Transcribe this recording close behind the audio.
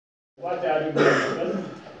What are you going to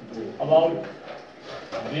discuss about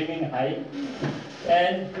dreaming high?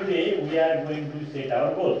 And today we are going to set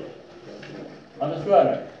our goal. Understood or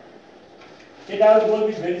not? Set our goal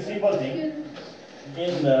is very simple thing.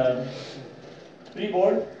 In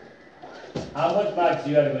pre-board, how much marks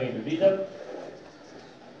you are going to deserve?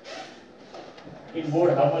 In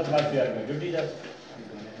board, how much marks you are going to deserve?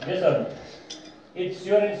 Yes or no? It's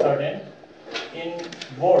sure and certain. In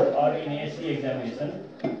board or in SC examination,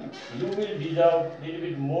 you will deserve little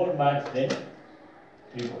bit more marks than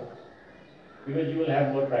pre-board because you will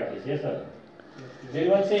have more practice. Yes or no? Yes.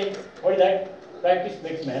 Anyone say what is that? Practice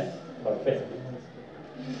makes man perfect.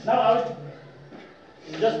 Now I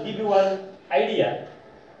will just give you one idea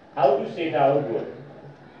how to set our goal.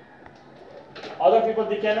 Other people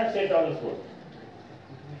they cannot set our goal.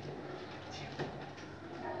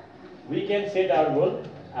 We can set our goal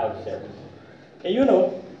ourselves. And you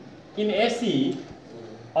know, in SE,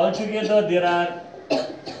 altogether there are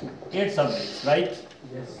 8 subjects, right?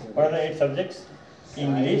 Yes, sir. What are the 8 subjects?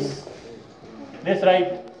 English. Let's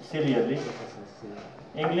write serially.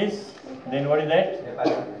 English. Then what is that?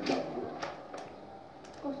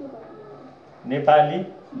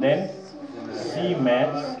 Nepali. Then C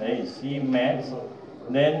maths. Hey, C maths.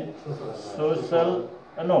 Then social.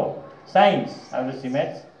 No, science. After C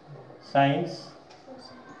maths, science.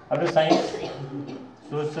 After science,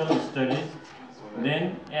 social studies.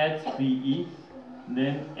 Then HPE.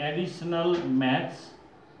 Then additional maths.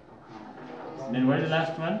 Then what is the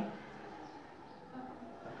last one?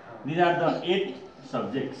 These are the 8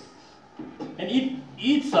 subjects. And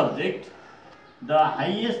each subject, the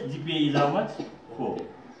highest GPA is how much? 4.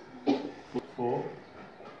 4,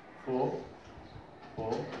 4,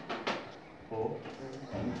 4, 4,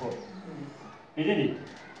 and 4. Isn't it?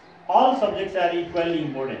 All subjects are equally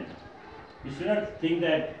important. You should not think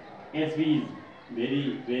that SV is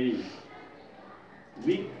very, very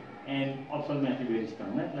weak and optional math is very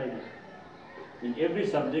strong. Not like that. In every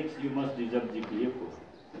subject, you must deserve GPA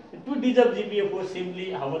 4. To deserve GPA 4,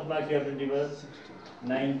 simply how much marks you have to deserve?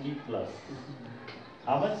 90 plus.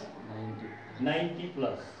 How much? 90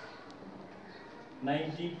 plus.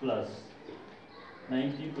 90 plus.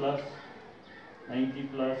 90 plus. 90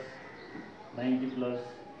 plus. 90 plus.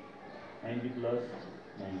 90 plus.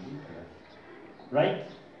 90 plus. Right?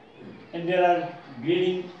 And there are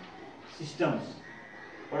grading systems.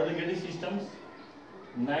 What are the grading systems?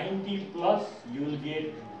 90 plus, you will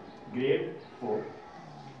get grade 4.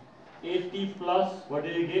 80 plus, what do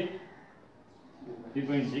you get?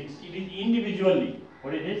 3.6. It is individually.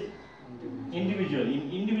 What it is? Individually.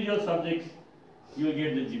 In individual subjects, you will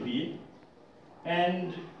get the GPA.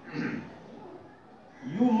 And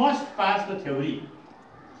you must pass the theory.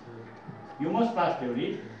 You must pass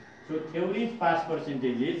theory. So theory's pass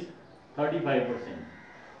percentage is 35%.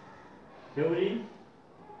 Theory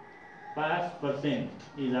pass percent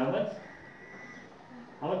is how much?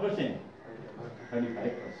 How much percent?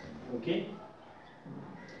 35%. Okay.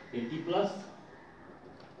 80 plus,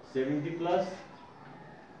 70 plus,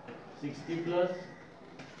 60 plus,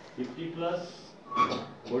 50 plus,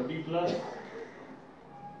 40 plus.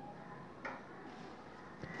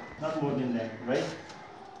 Not more than that, right?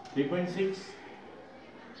 3.6,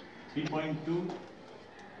 3.2,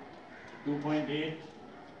 2.8,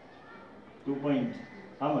 2 point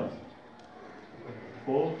how much?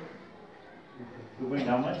 4, 2 point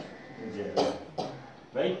how much? 0.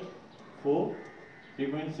 Right? 4,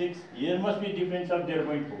 3.6. Here must be difference of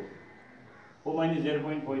 0.4. 4 minus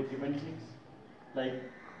 0.4 is 3.6. Like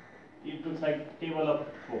it looks like table of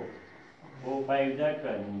 4. 4 5 are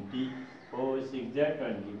 20. 4 6 are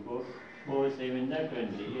 24. 4 7 are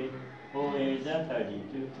 28. 4 8 are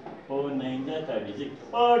 32. 4 9 are 36.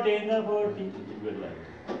 4 10 are 40. It's good like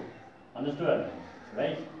that. Understood?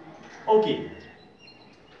 Right? Okay.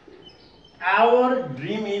 Our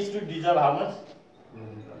dream is to deserve how much?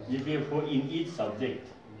 GPA 4 in each subject.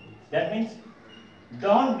 That means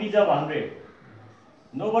don't deserve 100.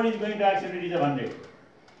 Nobody is going to accept to deserve 100.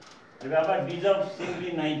 Remember, deserve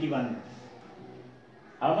simply 91.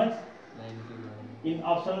 How much? 91. In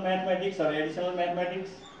optional mathematics or additional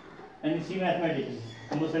mathematics and in C mathematics,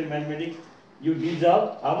 compulsory mathematics, you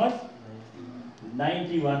deserve how much?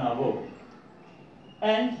 91 above.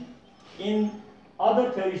 And in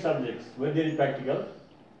other theory subjects where there is practical,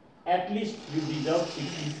 at least you deserve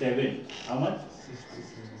 67. How much?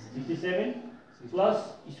 67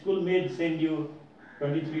 plus school may send you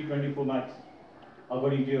 23, 24 marks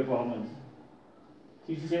according to your performance.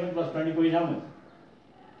 67 plus 24 is how much?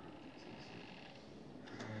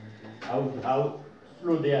 How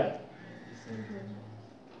slow they are.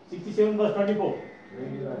 67 plus 24?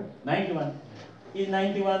 91. Is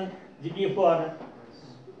 91 GPA 4 or not?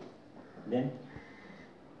 Then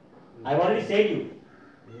I've already said you,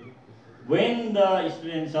 when the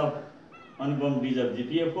students of Anupam deserve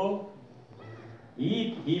GPA 4,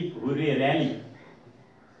 heap, hooray, rally.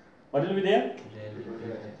 What will be there?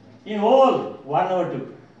 In whole 1 hour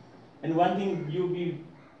 2. And one thing you be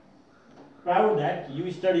proud that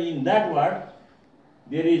you study in that word,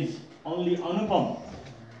 there is only Anupam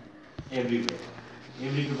everywhere.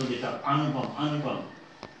 Every people they talk Anupam, Anupam.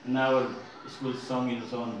 In our school song is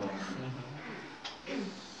also Anupam.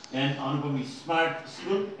 And Anupam is smart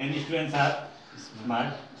school and students are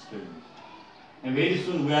smart students. And very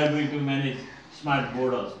soon we are going to manage smart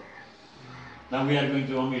board also. Now we are going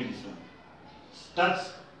to omit this one.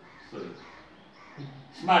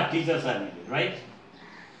 Smart teachers are needed, right?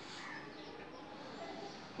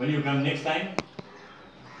 When you come next time,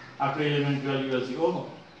 after 11, 12, you will see, oh,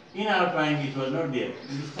 in our time it was not there.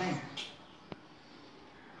 In this time,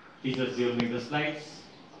 teachers will make the slides,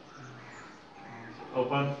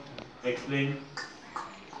 open, explain.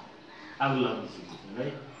 I will love this situation,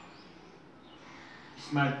 right?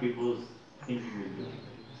 Smart people thinking will do.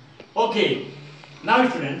 Okay, now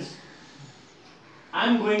students, I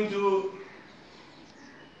am going to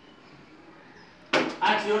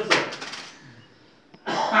ask yourself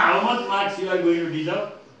how much marks you are going to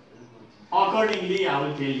deserve. Accordingly, I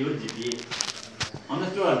will tell your GPA.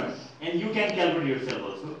 Understood or not? And you can calculate yourself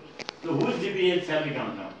also. So, whose GPA shall we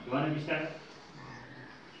count now? You want to be started?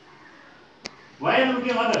 Why am I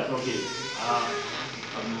looking at others? Okay.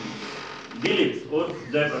 Dilip or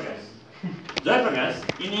Jaiprakash. Jaiprakash,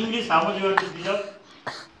 in English, how much you are to deserve?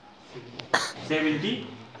 70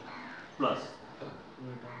 plus.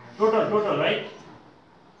 Total, right?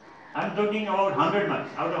 I am talking about 100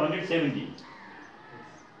 marks out of 170.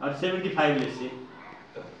 Or 75, let's say.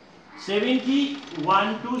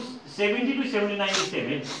 71 to 70 to 79 is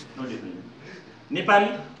same, no difference.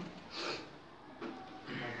 Nepali?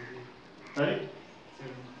 Sorry?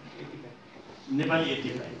 Nepali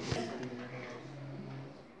 85.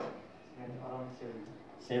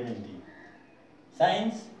 70.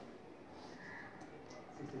 Science?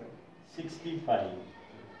 65.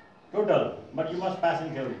 Total, but you must pass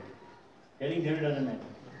in theory. Failing theory doesn't matter.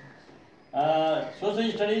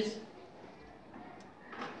 Social studies?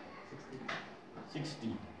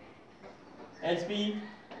 60. HP?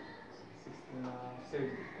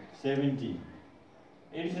 70.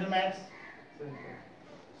 Additional maths?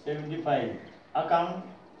 75. Account?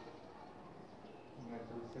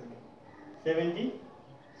 72,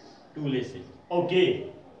 let's say.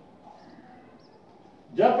 Okay.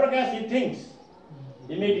 Jaiprakash, he thinks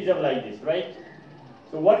he may deserve like this, right?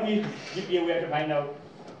 So what is GPA we have to find out?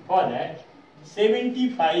 For that,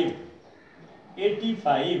 75,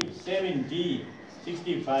 85, 70,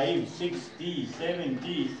 65, 60,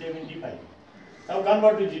 70, 75. Now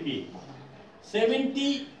convert to GPA.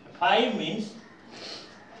 75 means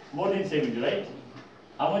more than 70, right?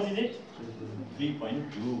 How much is it?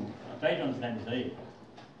 3.2. Try to understand this, right?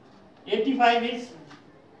 85 is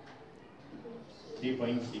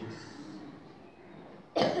 3.6.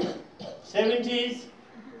 70 is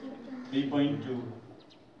 3.2.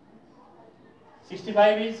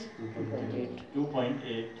 65 is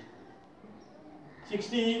 2.8.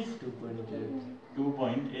 60 is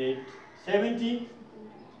 2.8. 70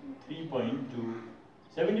 3.2.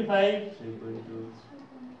 75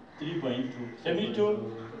 3.2.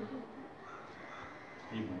 72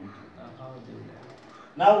 3.2.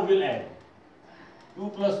 Now we will add 2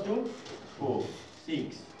 plus 2 4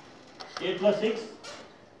 6. 8 plus 6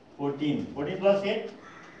 14. 14 plus 8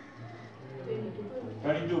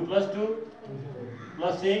 22 plus 2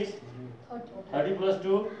 plus 6 30 plus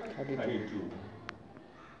 2 32.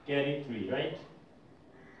 Carry 3, right?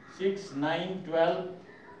 6, 9, 12,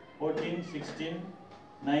 14, 16,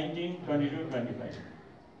 19, 22, 25.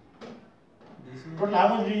 Total how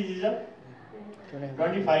much is it?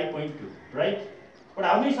 25.2, right? But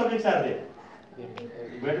how many subjects are there?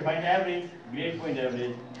 We have to find average, grade point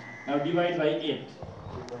average. Now divide by 8.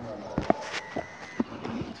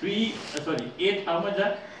 8 how much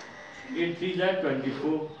are? 8 3s are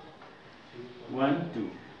 24. 1,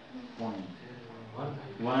 2.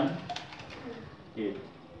 1, 8.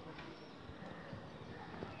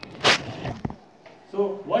 So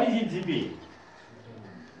what is its GPA?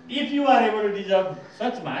 If you are able to deserve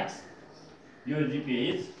such marks, your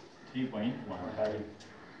GPA is 3.15.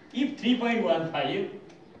 If 3.15,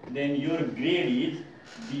 then your grade is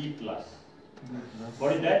B plus.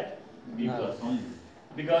 What is that? B plus only.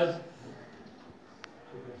 Because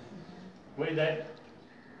what is that?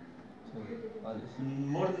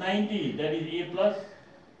 More than 90, that is A plus.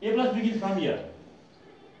 A plus begins from here.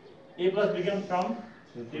 A plus becomes from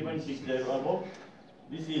 3.6 there above.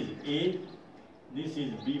 This is A, this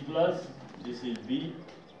is B plus, this is B,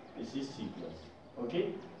 this is C plus.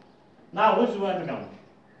 Okay? Now who's going to count?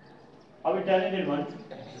 Our talented one.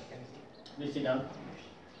 Please sit down.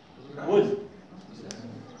 Who's?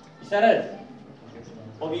 Isara.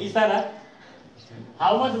 Okay, Isara.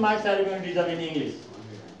 How much marks are you going to deserve in English?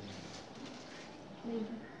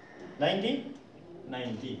 90?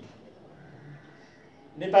 90.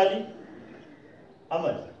 Nepali? How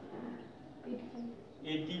much?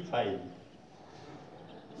 85.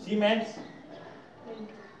 C maths?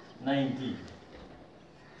 90.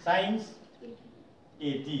 Science?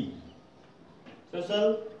 80.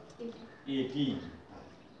 Social? 80.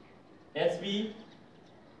 SP?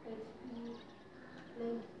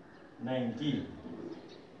 90.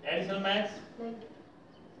 Additional maths?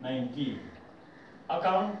 90.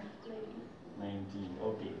 Account? 90.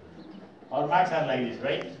 Okay. Our marks are like this,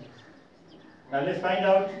 right? Now let's find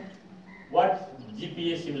out what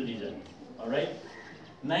GPA civil design. Alright?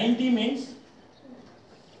 90 means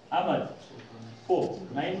how much? 4.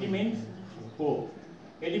 90 means 4.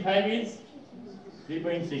 85 is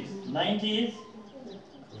 3.6. 90 is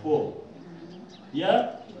 4.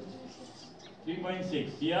 Here 3.6.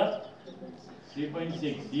 Here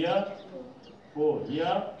 3.6. Here 4.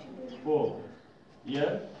 Here 4.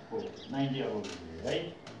 Here 4. 90 above,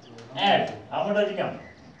 right? Add. How much does it come?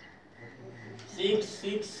 6,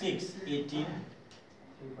 6, 6, 18.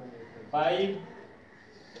 5,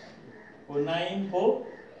 4, 9, 4.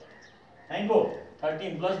 9, 4.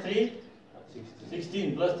 13 plus 3.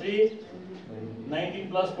 16 plus 3. 19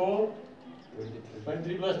 plus 4.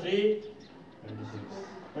 23 plus 3.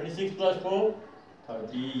 26 plus 4.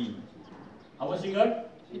 30. How much you got?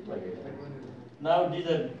 Now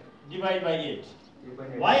divide by 8.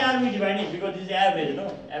 Why are we dividing? Because this is average,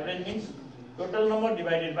 no? Average means total number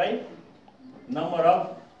divided by number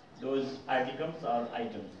of those articles or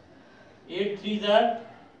items. 8 3s are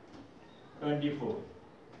 24.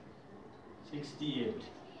 68.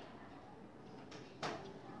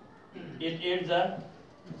 8 8s are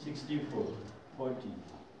 64. 40.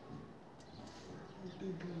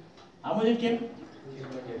 How much it came?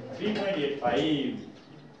 3.85.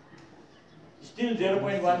 Still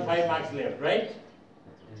 0.15 marks left, right?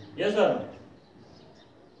 Yes or no?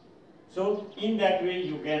 So in that way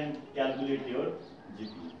you can calculate your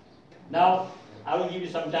GPA. Now I will give you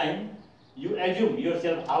some time. You assume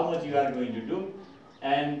yourself how much you are going to do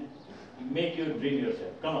and make your dream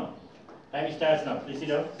yourself. Come on. Time starts now. Please sit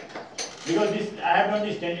down. Because this I have done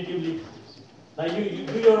this tentatively. Now you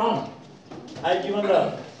do your own. I have given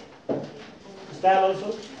the style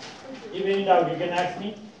also. If any doubt you can ask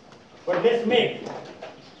me. But let's make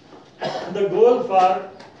the goal for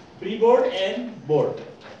pre-board and board.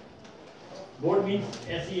 Board means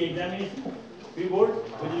SE examination. Pre-board,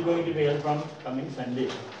 which is going to be held from coming Sunday.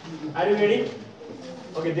 Are you ready?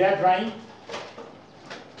 Okay, they are trying.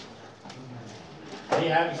 They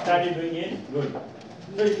have started doing it. Good.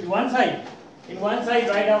 So in one side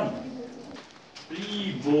write down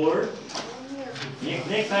pre-board.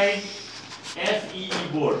 Next side SEE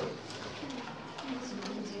board.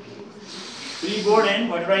 Pre-board and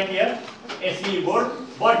what write here? SEE board.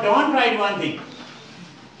 But don't write one thing.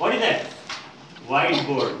 What is that?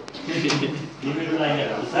 Whiteboard. You will like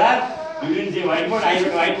that. Sir, you didn't say whiteboard, I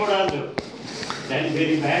have whiteboard also. That is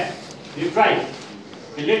very bad. You try.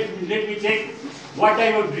 Let me check what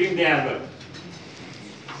type of dream they have got.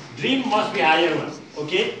 Dream must be higher one.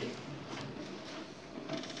 Okay?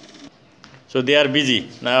 So they are busy.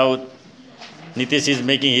 Now Nitish is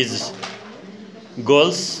making his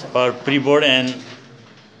goals for pre-board and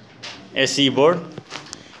SE board.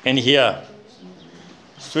 And here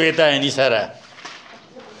Sweta and Isara.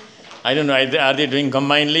 I don't know, are they doing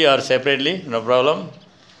combinedly or separately? No problem.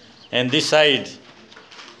 And this side,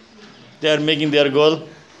 they are making their goal.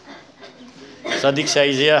 Sadiksha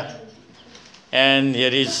is here. And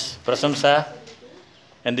here is Prasamsa.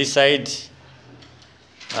 And this side,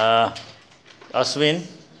 Aswin.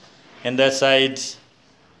 And that side,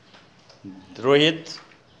 Rohit.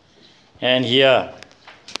 And here,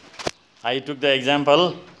 I took the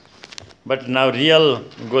example, but now real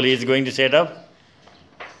goal he is going to set up.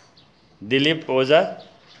 Dilip Oza,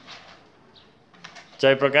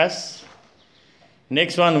 Jai Prakash.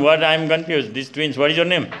 Next one, what I am confused. These twins, what is your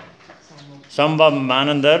name? Sambhav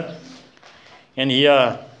Manandar. And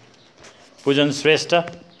here, Pujan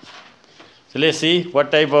Shrestha. So let's see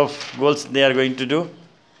what type of goals they are going to do.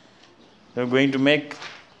 They are going to make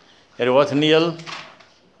Othniel,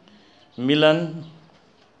 Milan.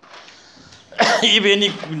 If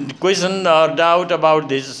any question or doubt about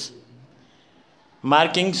this,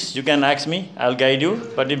 markings, you can ask me, I'll guide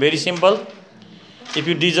you, but it's very simple. If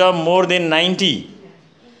you deserve more than 90,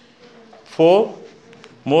 4,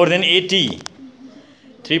 more than 80,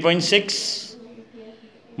 3.6,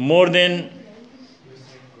 more than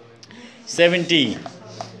 70,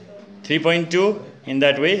 3.2, in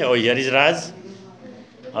that way. Oh, here is Raj,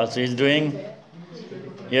 also is doing.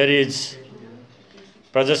 Here is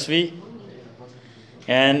Prajasvi.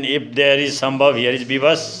 And if there is Sambhav, here is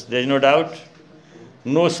Bivas, there is no doubt.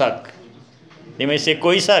 No sak. They may say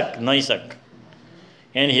koi sak, nahi sak.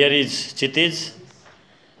 And here is Chitij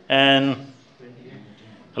and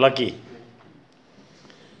Lucky.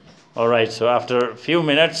 Alright, so after a few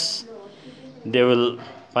minutes, they will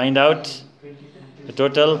find out the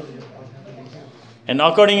total. And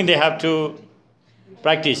accordingly, they have to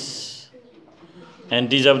practice and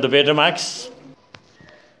deserve the better marks.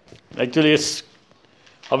 Actually, it's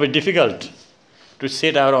a bit difficult to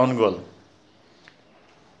set our own goal.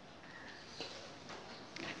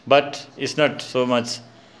 But it's not so much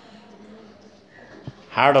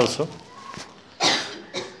hard also.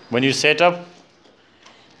 When you set up,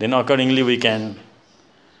 then accordingly we can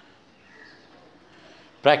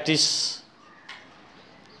practice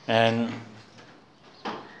and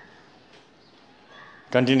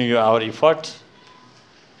continue our effort.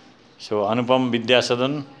 So Anupam Vidya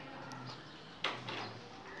Sadan,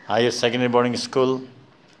 highest secondary boarding school,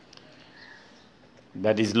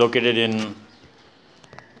 that is located in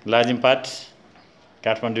Lajimpat,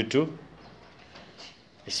 Kathmandu 2.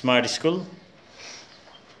 Smart school,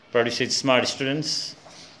 produces smart students.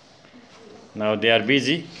 Now they are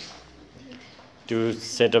busy to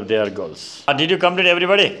set up their goals. Did you complete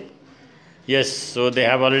everybody? Yes, so they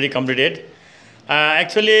have already completed.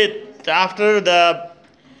 Actually, after the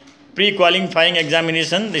pre-qualifying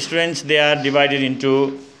examination, the students, they are divided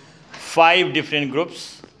into 5 different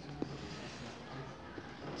groups.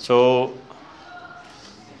 So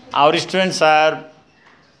our students are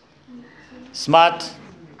smart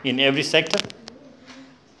in every sector.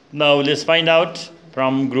 Now let's find out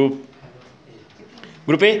from group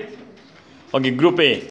A. Okay, group A.